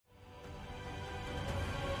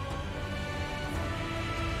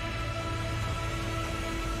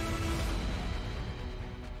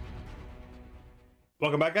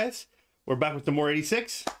Welcome back, guys. We're back with some more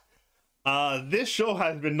 86. This show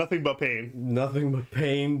has been nothing but pain. Nothing but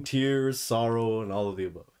pain, tears, sorrow, and all of the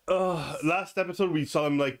above. Last episode, we saw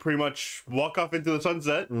him like pretty much walk off into the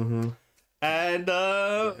sunset. And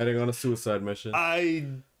Heading on a suicide mission. I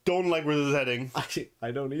don't like where this is heading. I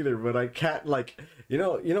don't either, but I can't, like, you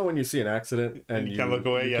know when you see an accident and you can't look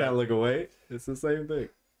away. You can't look away. It's the same thing.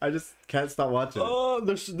 I just can't stop watching. Oh,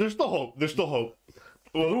 there's still hope. There's still hope.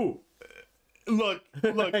 Well, look,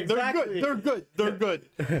 Exactly. They're good.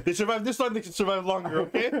 They survived this long, they can survive longer,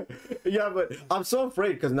 okay? Yeah, but I'm so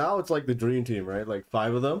afraid because now it's like the dream team, right? Like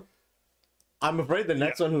 5 of them. I'm afraid the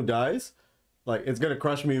next one who dies, like, it's gonna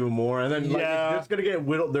crush me even more, and then like, it's gonna get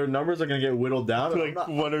whittled. Their numbers are gonna get whittled down. Like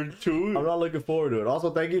 1 or 2. I'm not looking forward to it.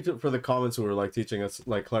 Also, thank you for the comments who were like teaching us,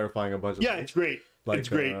 like clarifying a bunch of things. It's great. Like, it's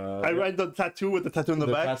great. I read the tattoo with the tattoo in the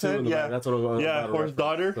back. That's what it was. Yeah, horse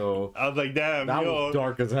daughter. So I was like, damn, that was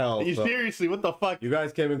dark as hell. Seriously, what the fuck? You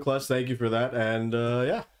guys came in clutch. Thank you for that. And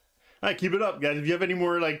yeah. All right, keep it up, guys. If you have any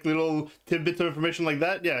more like little tidbits of information like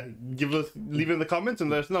that, leave it in the comments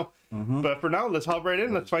and let us know. But for now, let's hop right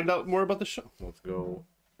in. Let's find out more about the show. Let's go.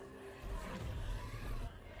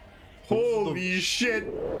 Holy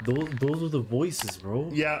shit! Those are the voices, bro.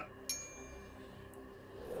 Yeah.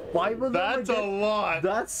 5 of them. That's a lot.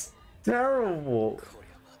 That's terrible.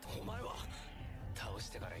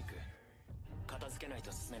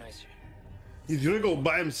 He's gonna go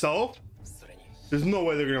by himself? There's no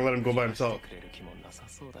way they're gonna let him go by himself.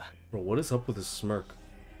 Bro, what is up with his smirk?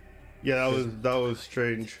 Yeah, that was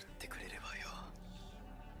strange.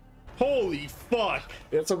 Holy fuck!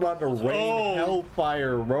 It's about to rain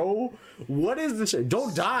hellfire, bro. What is this shit?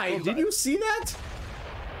 Don't die. Did you see that?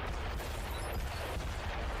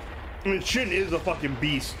 I mean, Shin is a fucking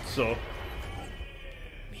beast, so...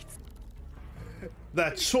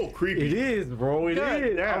 That's so creepy. It is, bro. It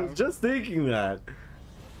is. Damn. I was just thinking that.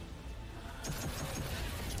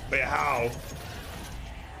 Wait, how?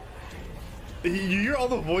 You hear all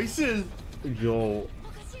the voices? Yo.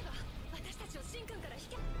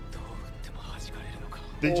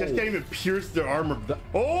 They just can't even pierce their armor.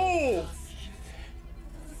 Oh!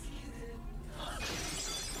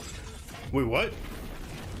 Wait, what?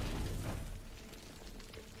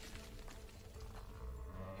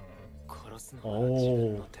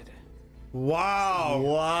 Oh. Wow.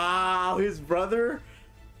 Wow. His brother?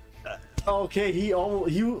 Okay,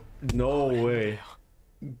 no way.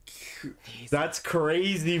 That's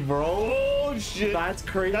crazy, bro. Oh shit. That's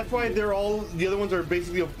crazy. That's why the other ones are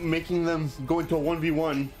basically making them go into a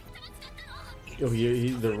 1v1. Yo,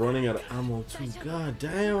 they're running out of ammo too. God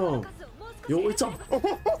damn. Yo, it's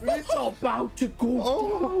about to go.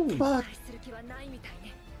 Oh, fuck.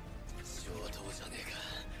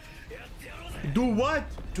 Dude, what?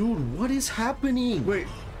 Dude, what is happening? Wait,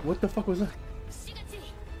 what the fuck was that?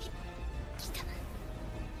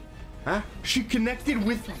 Huh? She connected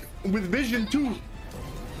with Vision too.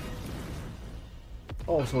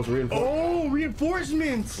 Oh, so it's reinforcements. Oh,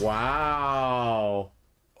 reinforcements. Wow.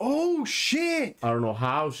 Oh shit. I don't know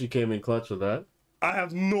how she came in clutch with that. I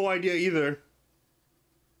have no idea either.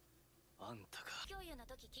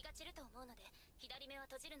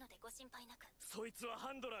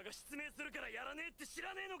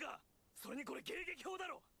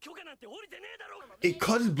 It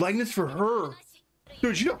causes blindness for her.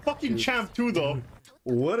 Dude, she's a fucking champ too, though.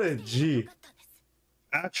 What a G.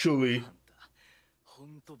 Actually.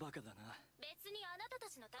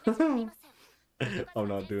 I'm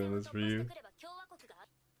not doing this for you.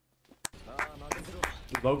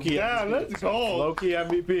 Loki. Yeah, let's go. Loki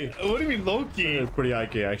MVP. What do you mean Loki? It's pretty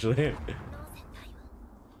IK actually.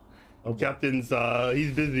 Oh, Captain's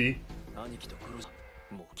he's busy.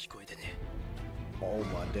 Oh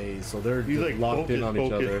my days. So they're He's like locked in on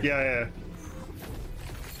each other. Yeah.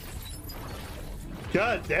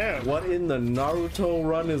 God damn. What in the Naruto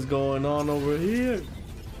run is going on over here?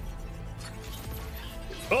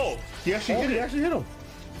 Oh, he actually hit it. He actually hit him.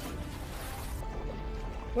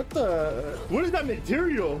 What the? What is that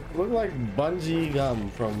material? Look like bungee gum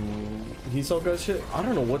from Hisoka shit. I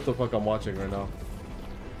don't know what the fuck I'm watching right now.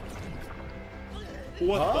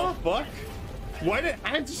 What the fuck? Why did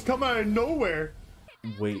ants just come out of nowhere?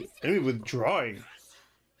 Wait. Enemy withdrawing.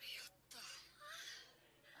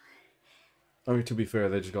 I mean, to be fair,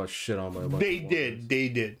 they just got shit on by a bunch They of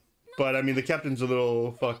did. But I mean, the captain's a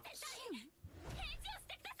little fucked.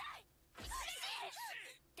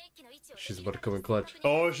 She's about to come in clutch.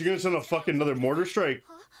 Oh, she's gonna send a fucking another mortar strike.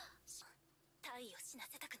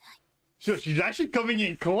 She's actually coming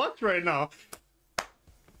in clutch right now.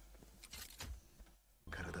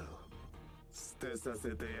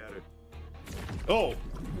 Oh.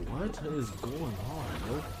 What is going on,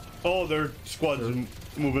 bro? Oh, their squad's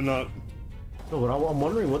moving up. No, but I'm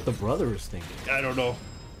wondering what the brother is thinking. I don't know.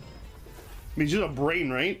 I mean, he's just a brain,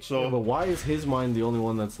 right? So. Yeah, but why is his mind the only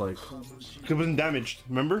one that's like? It wasn't damaged.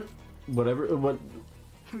 Remember? Whatever. What?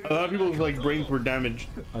 A lot of people's like brains were damaged.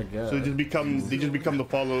 I guess. So they just become the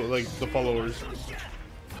followers.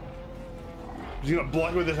 He's gonna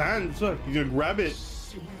block it with his hands. Look, he's gonna grab it.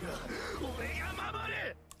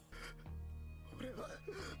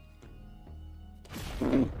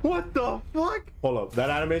 What the fuck? Hold up, that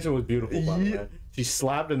animation was beautiful. By the way. She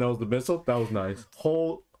slapped and that was the missile. That was nice.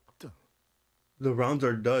 The rounds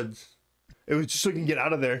are duds. It was just so he can get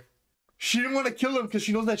out of there. She didn't want to kill him because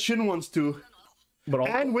she knows that Shin wants to. But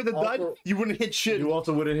also, and with a dud, you wouldn't hit Shin. You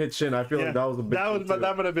also wouldn't hit Shin. I feel like that was a big.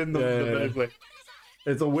 That would have been the better play.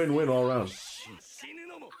 It's a win-win all around.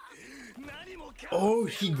 Oh,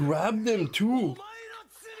 he grabbed him too.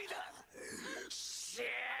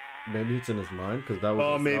 Maybe it's in his mind because that was.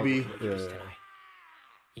 Oh, maybe. Yeah.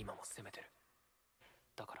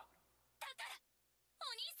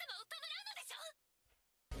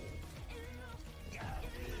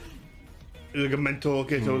 It was like a mental.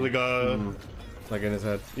 Okay, so it was like a. Like in his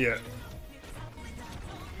head. Yeah.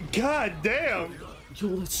 God damn.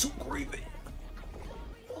 Yo, that's so creepy.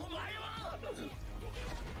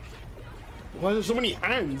 Why are there so many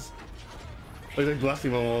hands? Like they're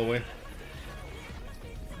blasting him all the way.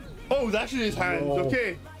 Oh, that's actually his hands. Whoa.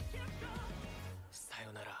 Okay.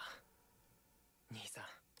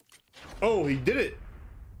 Oh, he did it.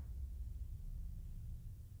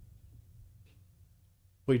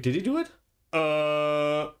 Wait, did he do it?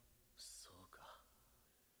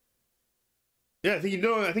 Yeah, I think he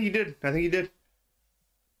did. I think he did. I think he did.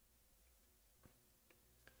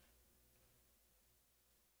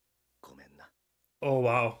 Oh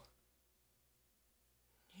wow.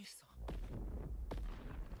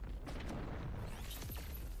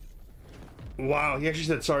 Wow, he actually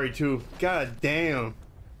said sorry too. God damn.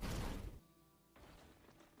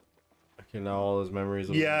 Okay, now all his memories.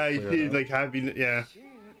 Yeah, he did like happy. Yeah.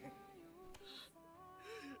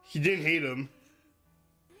 He didn't hate him.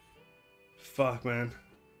 Fuck, man.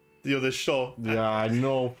 Yo, this show. Yeah, I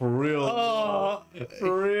know, for real. Oh,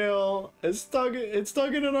 for real. It's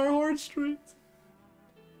tugging in our heartstrings.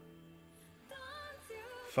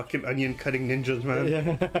 Fucking onion cutting ninjas, man.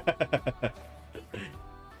 Yeah.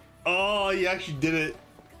 Oh, he actually did it.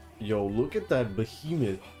 Yo, look at that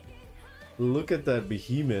behemoth. Look at that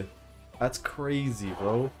behemoth. That's crazy,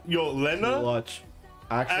 bro. Yo, Lena? Clutch.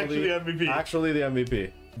 Actually MVP. Actually the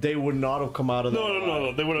MVP. They would not have come out of that.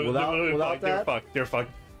 No. They would have. Without that? They're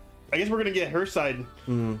fucked. I guess we're gonna get her side.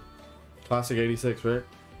 Classic 86, right?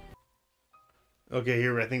 Okay,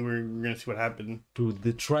 here, I think we're gonna see what happened. Dude,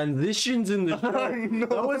 the transitions in the show.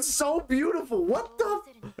 That was so beautiful. What the?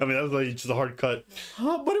 I mean, that was like just a hard cut.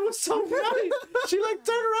 But it was so nice. She like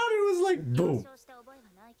turned around and it was like boom.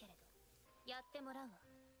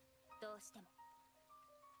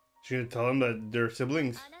 She's gonna tell him that they're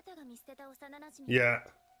siblings. Yeah.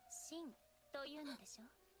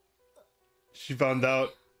 She found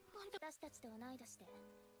out.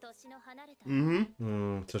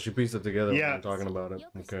 So she pieced it together. Yeah. When we're talking about it.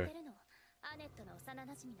 Okay.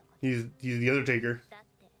 He's the Undertaker.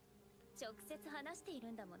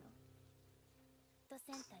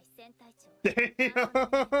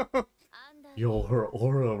 Damn. Yo, her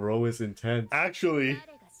aura, bro, is intense. Actually.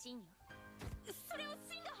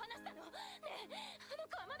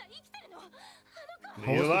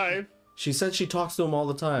 He's alive. She said she talks to him all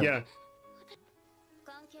the time. Yeah.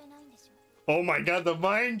 Oh my god, the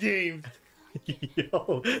mind games.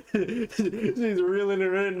 Yo, she's reeling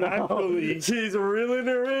her in now. Actually. She's reeling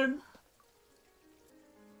her in.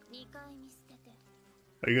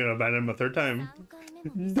 Are you gonna abandon him a third time?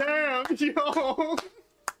 Damn, yo.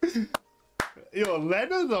 Yo,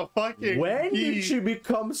 Lena's a fucking When G. did she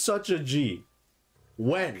become such a G?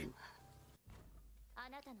 When?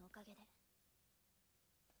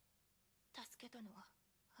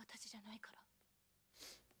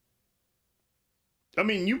 I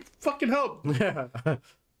mean, you fucking helped. Yeah.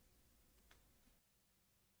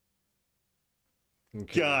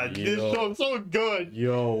 God, this show's so good.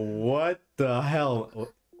 Yo, what the hell?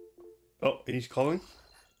 Oh, he's calling.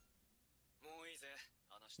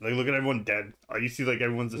 Like, look at everyone dead. Oh, you see, like,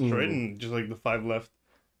 everyone's destroyed and just, like, the 5 left.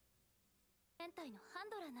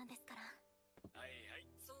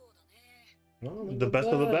 Oh, The best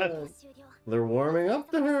of the best. They're warming up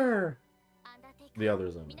to her. The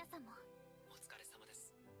others, I mean.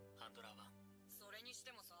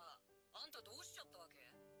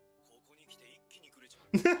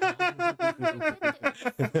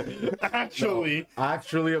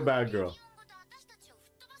 Actually a bad girl.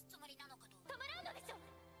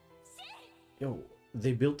 Yo,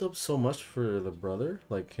 they built up so much for the brother,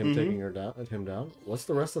 like him taking him down. What's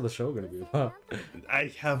the rest of the show gonna be about?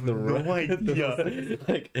 I have no idea.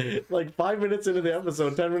 like 5 minutes into the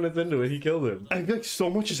episode, 10 minutes into it, he killed him. I feel like so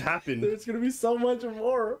much has happened. There's gonna be so much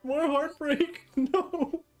more heartbreak.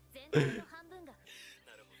 No.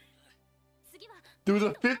 There's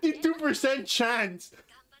a 52% chance.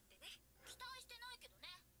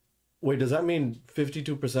 Wait, does that mean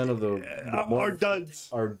 52% of the are duds?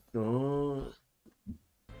 Are so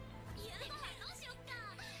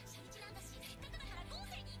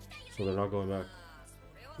they're not going back.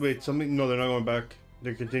 Wait, something? No, they're not going back.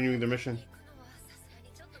 They're continuing their mission.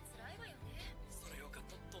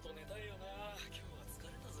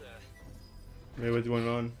 Wait, what's going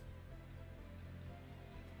on?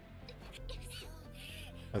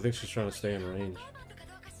 I think she's trying to stay in range.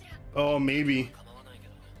 Oh, maybe.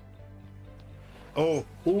 Oh,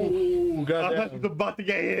 ooh, god! I was about to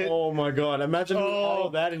get hit. Oh my god! Imagine all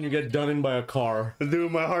of that and you get done in by a car.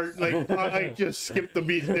 Dude, my heart, like, I just skipped the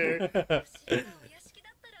beat there.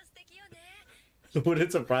 Would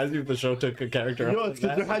it surprise you if the show took a character out? No, it's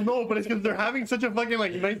because it's because they're having such a fucking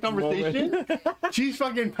like nice conversation. She's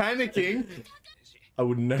fucking panicking. I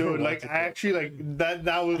would never. Dude, like, I actually like that.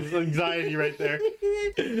 That was anxiety right there.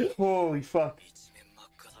 Holy fuck.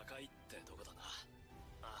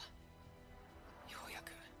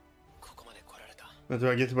 That's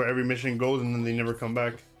where I get to where every mission goes and then they never come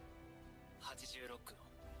back.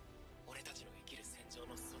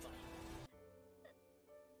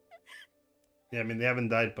 Yeah, I mean, they haven't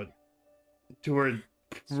died, but two are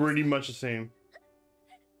pretty much the same.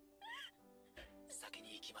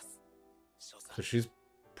 So she's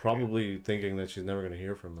probably thinking that she's never going to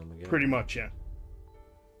hear from them again. Pretty much, yeah.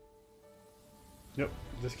 Yep,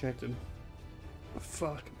 disconnected.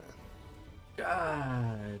 Fuck, man.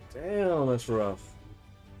 God damn, that's rough.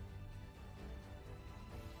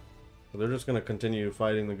 So they're just going to continue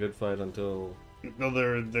fighting the good fight until... No,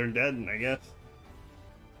 they're dead, I guess.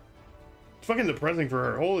 It's fucking depressing for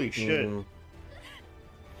her. Holy shit.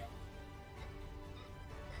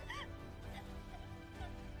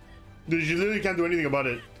 Dude, you literally can't do anything about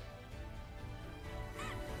it.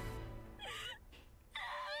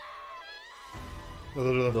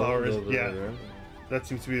 Those are the flowers. Yeah. That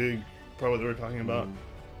seems to be probably what they were talking about.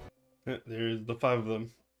 Yeah, there's the 5 of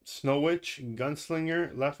them. Snow Witch,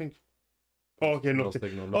 Gunslinger, Laughing... Oh, okay, no.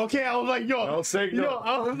 Okay, I was like, yo. No signal. Yo,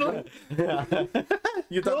 I was like...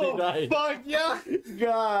 You thought they died. Fuck, yeah.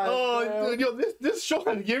 God. Oh, dude, yo, this show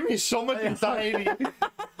has given me so much anxiety.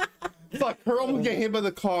 Fuck, her almost getting hit by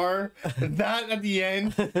the car. That at the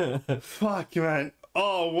end. Fuck, man.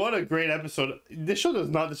 Oh, what a great episode. This show does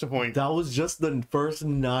not disappoint. That was just the first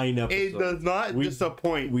 9 episodes. It does not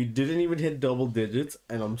disappoint. We didn't even hit double digits,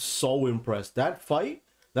 and I'm so impressed. That fight,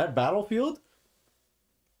 that battlefield,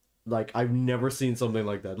 like, I've never seen something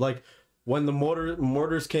like that. Like, when the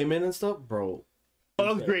mortars came in and stuff, bro. Oh,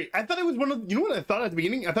 that was great. I thought it was one of... You know what I thought at the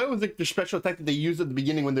beginning? I thought it was like the special attack that they used at the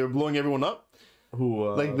beginning when they were blowing everyone up. Who,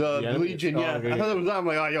 like the Legion, yeah. Okay. I thought it was that. I'm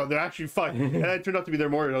like, oh, yo, they're actually fucked. And it turned out to be their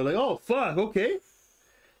mortar. I was like, oh, fuck, okay.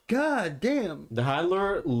 God damn. The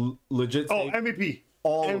handler legit saved MVP.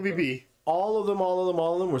 MVP. All of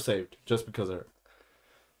them were saved just because of her.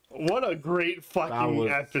 What a great fucking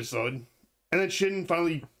episode. And then Shin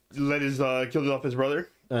finally let his killed off his brother.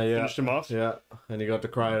 Finished him off. Yeah. And he got to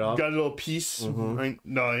cry it off. Got a little piece.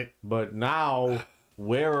 But now,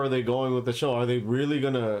 where are they going with the show? Are they really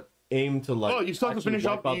gonna aim to, like, oh, you still have to finish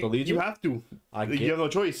off the Legion? You have to. You have no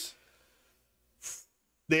choice.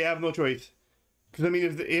 They have no choice. Because, I mean,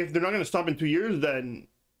 if they're not going to stop in 2 years, then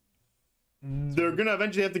they're going to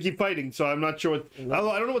eventually have to keep fighting. So I'm not sure what... I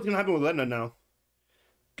don't know what's going to happen with Lena now.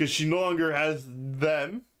 Because she no longer has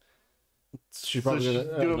them. She's probably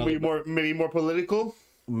going to be maybe more political.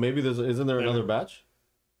 Maybe isn't there another batch?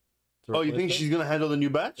 Oh, you think she's going to handle the new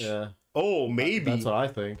batch? Yeah. Oh, maybe. That's what I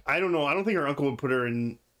think. I don't know. I don't think her uncle would put her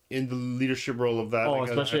in the leadership role of that. Oh, like,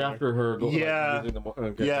 especially after her. Yeah.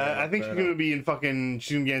 Yeah, I think she's gonna be in fucking.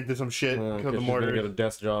 She's gonna get into some shit because of the mortar. She's gonna get a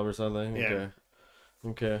desk job or something. Yeah.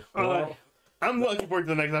 Okay. Well, I'm looking forward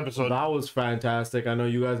to the next episode. That was fantastic. I know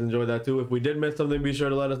you guys enjoyed that too. If we did miss something, be sure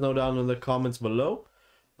to let us know down in the comments below.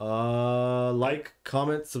 Like,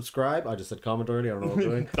 comment, subscribe. I just said comment already. I don't know what I'm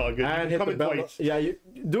doing. It's all good. And hit the bell. Twice. Yeah, you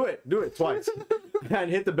do it twice.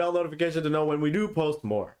 And hit the bell notification to know when we do post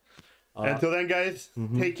more. Until then, guys,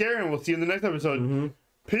 take care, and we'll see you in the next episode.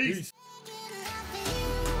 Peace.